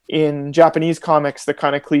 In Japanese comics, the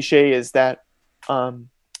kind of cliche is that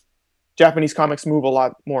Japanese comics move a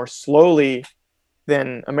lot more slowly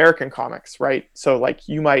than American comics, right? So like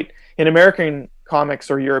you might, in American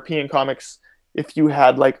comics or European comics, if you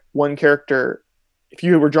had like one character, if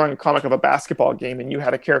you were drawing a comic of a basketball game and you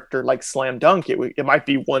had a character like Slam Dunk, it might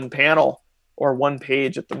be one panel or one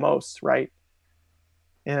page at the most, right?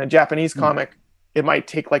 In a Japanese comic, it might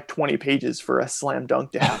take like 20 pages for a Slam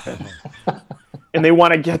Dunk to happen. And they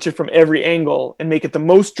want to get you from every angle and make it the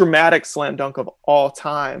most dramatic Slam Dunk of all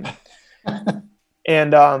time.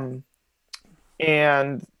 And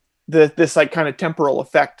this like kind of temporal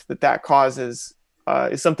effect that causes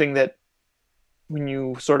is something that when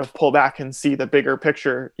you sort of pull back and see the bigger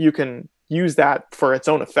picture, you can use that for its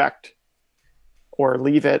own effect, or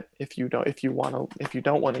leave it if you don't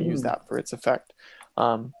want to use that for its effect.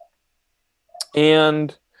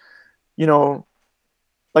 And you know,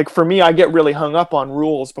 like for me, I get really hung up on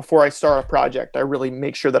rules before I start a project. I really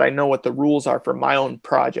make sure that I know what the rules are for my own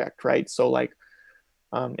project, right? So like,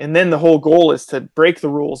 and then the whole goal is to break the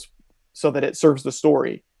rules so that it serves the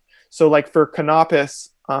story. So like for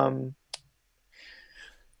Canopus, you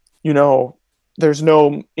know, there's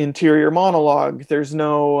no interior monologue. There's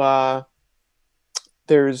no,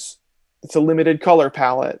 it's a limited color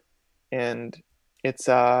palette, and it's,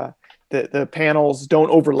 the panels don't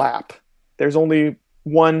overlap. There's only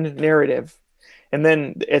one narrative. And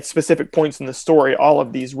then at specific points in the story, all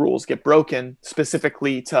of these rules get broken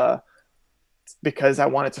specifically because I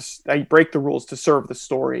break the rules to serve the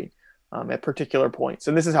story at particular points.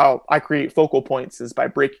 And this is how I create focal points, is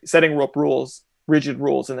by setting up rules, rigid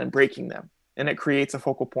rules, and then breaking them. and it creates a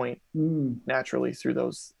focal point naturally through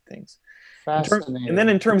those things. Fascinating. And then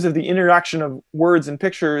in terms of the interaction of words and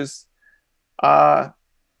pictures, you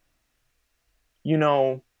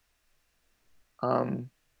know, how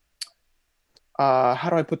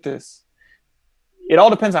do I put this? It all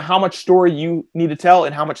depends on how much story you need to tell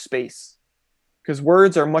and how much space, because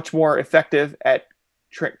words are much more effective at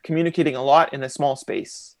communicating a lot in a small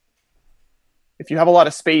space. If you have a lot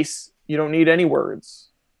of space, you don't need any words.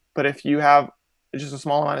 But if you have just a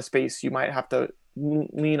small amount of space, you might have to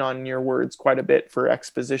lean on your words quite a bit for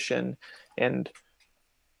exposition and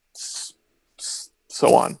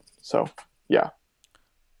so on. So, yeah.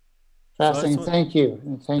 Fascinating. Thank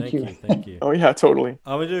you. Thank you. Thank you. Oh, yeah, totally.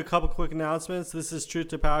 I'm going to do a couple quick announcements. This is Truth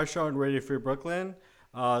to Power Show on Radio Free Brooklyn.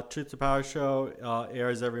 Truth to Power Show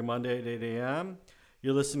airs every Monday at 8 a.m.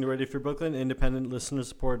 You're listening to Radio Free Brooklyn, independent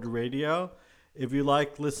listener-supported radio. If you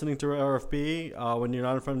like listening to RFB when you're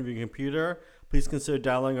not in front of your computer, please consider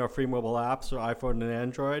downloading our free mobile apps for iPhone and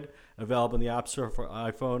Android, available in the App Store for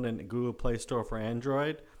iPhone and Google Play Store for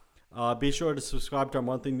Android. Be sure to subscribe to our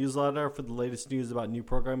monthly newsletter for the latest news about new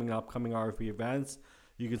programming and upcoming RFB events.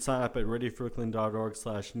 You can sign up at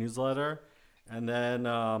radiofreebrooklyn.org/newsletter. And then,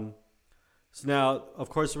 so now, of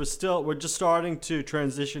course, we're just starting to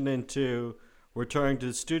transition into returning to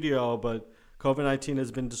the studio, but COVID-19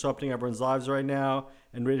 has been disrupting everyone's lives right now,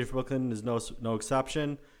 and Radio Free Brooklyn is no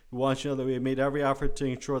exception. We want you to know that we have made every effort to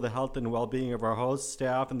ensure the health and well-being of our hosts,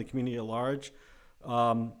 staff, and the community at large.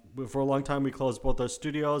 For a long time, we closed both our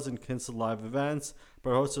studios and canceled live events,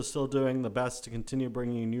 but our hosts are still doing the best to continue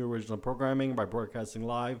bringing you new original programming by broadcasting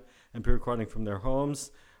live and pre-recording from their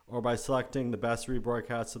homes, or by selecting the best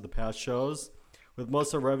rebroadcasts of the past shows. With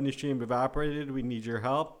most of our revenue stream evaporated, we need your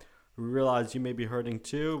help. We realize you may be hurting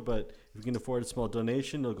too, but if you can afford a small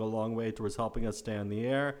donation, it'll go a long way towards helping us stay on the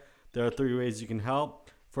air. There are 3 ways you can help.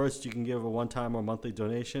 First, you can give a one-time or monthly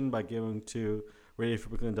donation by giving to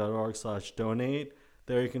radiofreebrooklyn.org/donate.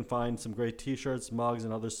 There you can find some great t-shirts, mugs,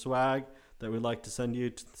 and other swag that we'd like to send you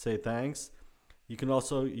to say thanks. You can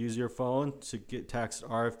also use your phone to text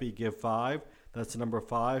RFB Give 5. That's the number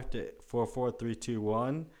 5 to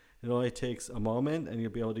 44321. It only takes a moment, and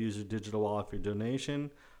you'll be able to use your digital wallet for your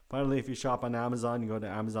donation. Finally, if you shop on Amazon, you go to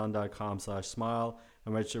amazon.com/smile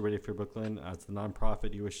and register Radio Free Brooklyn as the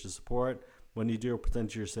nonprofit you wish to support. When you do, a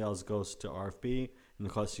percentage of your sales goes to RFB, and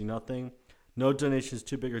it costs you nothing. No donation is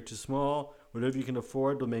too big or too small. Whatever you can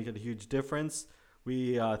afford will make it a huge difference.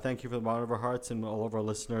 We thank you from the bottom of our hearts and all of our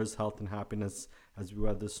listeners' health and happiness as we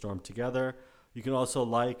weather this storm together. You can also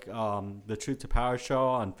like the Truth to Power Show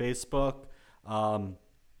on Facebook.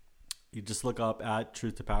 You just look up at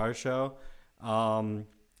Truth to Power Show.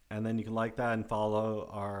 And then you can like that and follow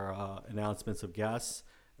our announcements of guests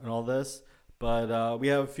and all this. But we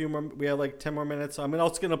have a few more. We have like 10 more minutes. So I'm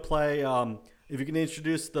also going to play. If you can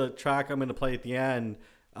introduce the track I'm going to play at the end.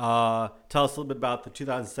 Tell us a little bit about the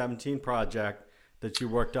 2017 project that you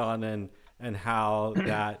worked on and how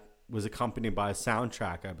that was accompanied by a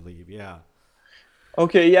soundtrack, I believe. Yeah.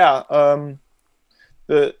 Okay. Yeah.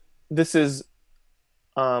 This is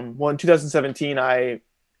in 2017.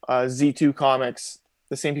 Z2 Comics,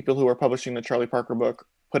 the same people who are publishing the Charlie Parker book,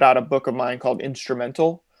 put out a book of mine called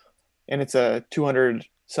Instrumental, and it's a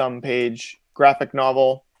 200-some page graphic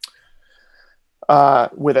novel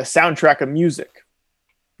with a soundtrack of music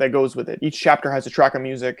that goes with it. Each chapter has a track of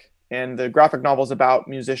music, and the graphic novel is about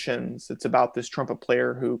musicians. It's about this trumpet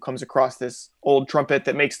player who comes across this old trumpet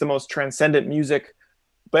that makes the most transcendent music,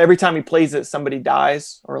 but every time he plays it, somebody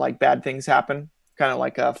dies or like bad things happen, kind of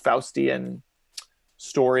like a Faustian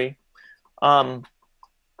story.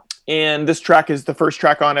 And this track is the first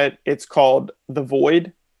track on it. It's called The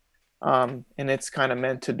Void. And it's kind of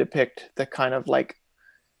meant to depict the kind of like,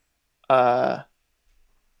 the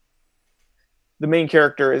main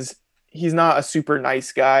character he's not a super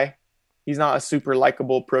nice guy. He's not a super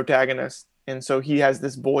likable protagonist. And so he has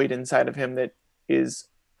this void inside of him that is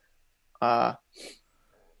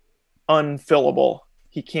unfillable.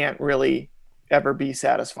 He can't really ever be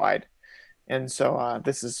satisfied. And so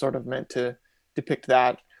this is sort of meant to depict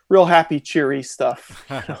that. Real happy, cheery stuff.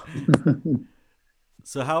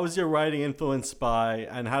 So how was your writing influenced by,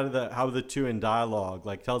 and how were the two in dialogue?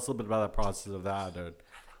 Like, tell us a little bit about the process of that.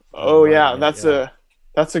 Oh yeah, that's a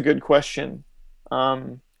good question.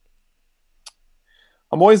 I'm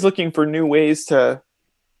always looking for new ways to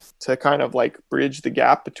kind of like bridge the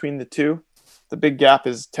gap between the two. The big gap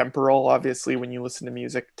is temporal. Obviously, when you listen to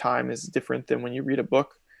music, time is different than when you read a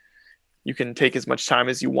book. You can take as much time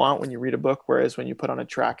as you want when you read a book, whereas when you put on a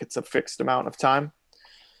track, it's a fixed amount of time.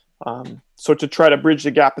 So to try to bridge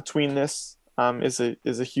the gap between this is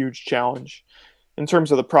a huge challenge. in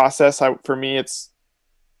terms of the process, for me, it's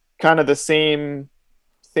kind of the same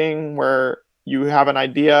thing where you have an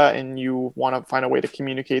idea and you want to find a way to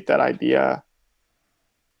communicate that idea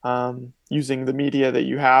using the media that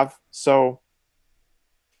you have. So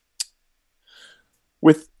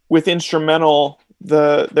with instrumental,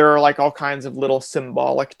 there are like all kinds of little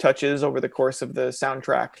symbolic touches over the course of the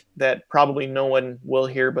soundtrack that probably no one will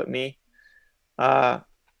hear but me.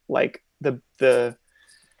 Like the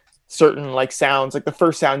certain like sounds, like the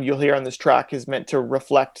first sound you'll hear on this track is meant to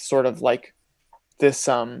reflect sort of like this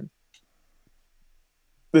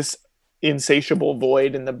this insatiable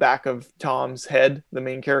void in the back of Tom's head, the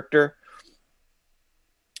main character.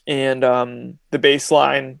 And the bass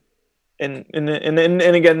line, and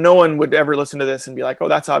again, no one would ever listen to this and be like, oh,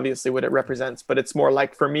 that's obviously what it represents. But it's more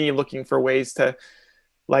like, for me, looking for ways to,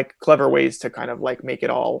 like, clever ways to kind of like make it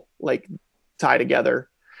all like tie together.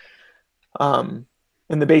 And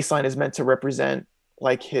the bass line is meant to represent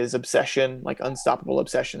like his obsession, like unstoppable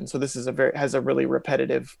obsession. So this is has a really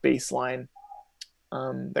repetitive bass line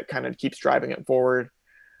that kind of keeps driving it forward.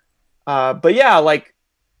 But yeah, like,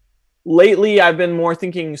 lately I've been more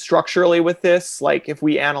thinking structurally with this. Like, if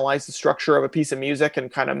we analyze the structure of a piece of music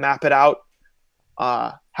and kind of map it out,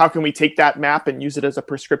 how can we take that map and use it as a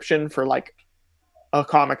prescription for like a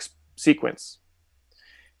comics sequence?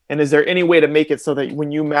 And is there any way to make it so that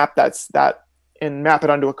when you map that and map it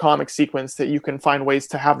onto a comic sequence, that you can find ways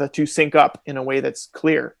to have the two sync up in a way that's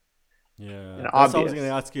clear? Yeah, and that's obvious. what I was going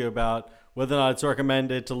to ask you about, whether or not it's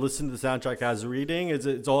recommended to listen to the soundtrack as reading.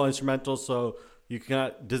 It's all instrumental, so you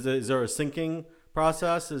cannot. Is there a syncing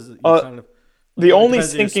process? Is it kind of the only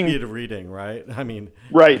syncing speed of reading, right? I mean,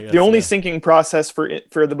 right. The only syncing process for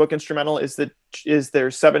the book instrumental is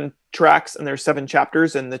there's 7 tracks and there's 7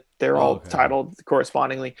 chapters, and they're all titled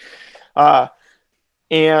correspondingly.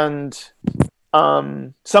 And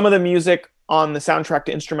some of the music on the soundtrack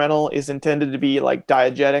to instrumental is intended to be like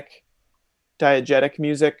diegetic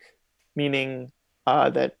music, meaning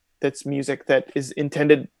that's music that is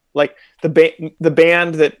intended, like the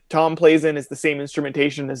band that Tom plays in is the same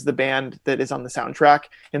instrumentation as the band that is on the soundtrack,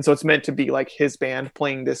 and so it's meant to be like his band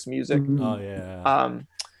playing this music. Oh yeah.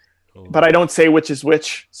 Cool. But I don't say which is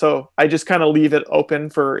which, so I just kind of leave it open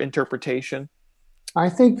for interpretation. I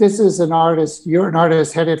think this is you're an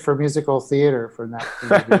artist headed for musical theater from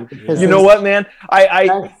that movie. You know what, man?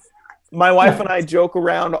 My wife and I joke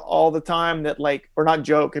around all the time that, like, or not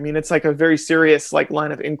joke, I mean, it's like a very serious like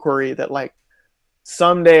line of inquiry that, like,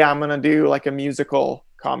 someday I'm gonna do like a musical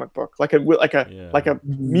comic book, like a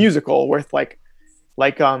musical with like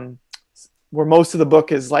where most of the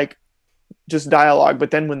book is like just dialogue,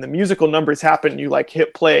 but then when the musical numbers happen, you like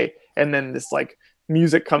hit play, and then this like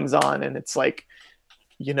music comes on, and it's like,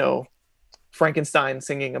 you know, Frankenstein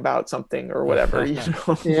singing about something or whatever, you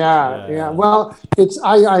know. Yeah. Well, as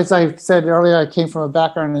I said earlier, I came from a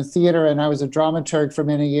background in theater, and I was a dramaturg for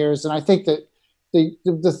many years, and I think that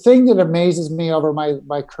the thing that amazes me over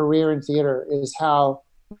my career in theater is how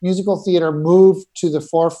musical theater moved to the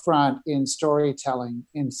forefront in storytelling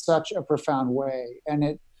in such a profound way.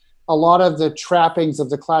 And a lot of the trappings of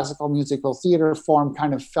the classical musical theater form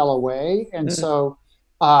kind of fell away. And so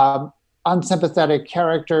unsympathetic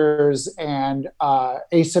characters and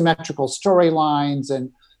asymmetrical storylines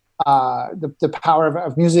and the power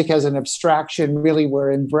of music as an abstraction really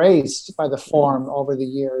were embraced by the form over the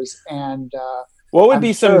years. And what would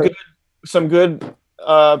be some good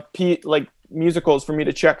like musicals for me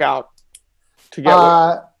to check out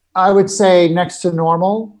together? I would say Next to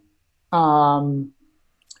Normal,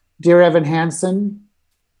 Dear Evan Hansen.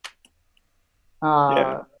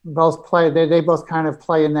 Both play. They both kind of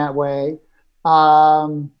play in that way.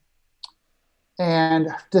 And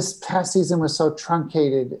this past season was so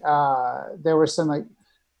truncated. There were some like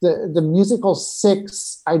the musical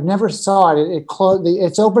Six. I never saw it. It closed.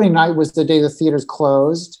 Its opening night was the day the theaters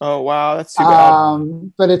closed. Oh wow, that's too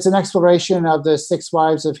bad. But it's an exploration of the 6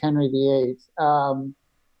 wives of Henry VIII,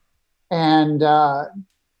 and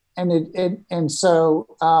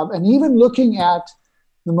even looking at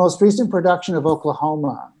the most recent production of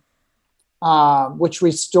Oklahoma, which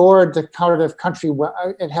restored the kind of country.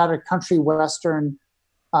 It had a country western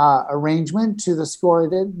arrangement to the score.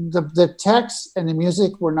 The text and the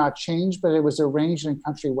music were not changed, but it was arranged in a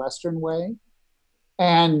country western way,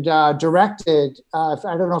 and directed. I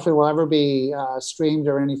don't know if it will ever be streamed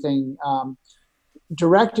or anything.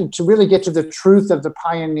 Directed to really get to the truth of the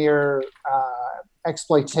pioneer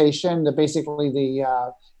exploitation, basically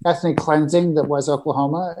the ethnic cleansing that was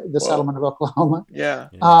Oklahoma, the settlement of Oklahoma. Yeah.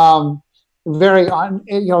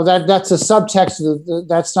 That's a subtext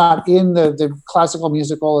that's not in the classical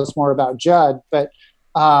musical. It's more about Judd, but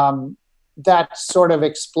that sort of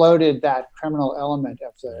exploded that criminal element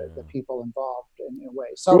of the people involved in a way.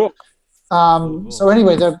 So, cool. So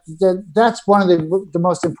anyway, that's one of the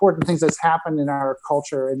most important things that's happened in our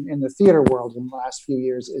culture and in the theater world in the last few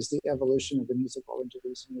years is the evolution of the musical into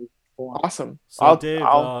these new forms. Awesome. So Dave,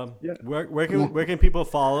 where can people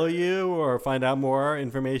follow you or find out more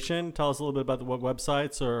information? Tell us a little bit about what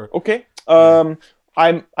websites or. Okay.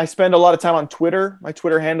 I spend a lot of time on Twitter. My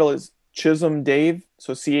Twitter handle is Chisholm Dave,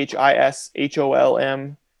 so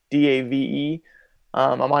ChisholmDave.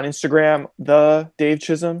 I'm on Instagram, the Dave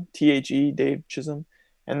Chisholm, THE Dave Chisholm,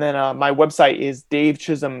 and then my website is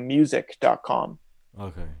davechisholmmusic.com.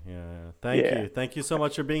 Okay, Thank you so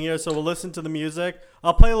much for being here. So we'll listen to the music.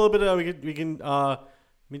 I'll play a little bit of we can let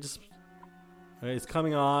me just. It's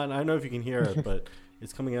coming on. I don't know if you can hear it, but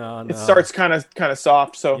it's coming on. It starts kind of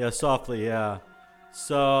soft, so yeah, softly, yeah.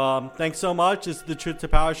 So thanks so much. It's the Truth to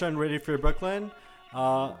Power Show on Radio Free Brooklyn.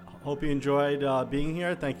 Hope you enjoyed being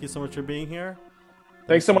here. Thank you so much for being here.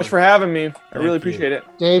 Thanks so much for having me. I really appreciate it.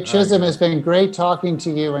 Dave Chisholm, it's been great talking to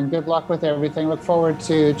you, and good luck with everything. Look forward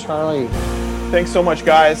to Charlie. Thanks so much,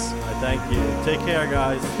 guys. Thank you. Take care,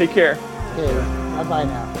 guys. Take care. Okay, bye-bye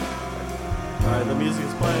now. All right, the music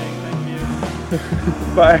is playing. Thank you.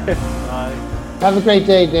 Bye. Bye. Have a great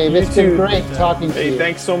day, Dave. It's been great Hey, talking to you.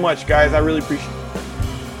 Thanks so much, guys. I really appreciate it.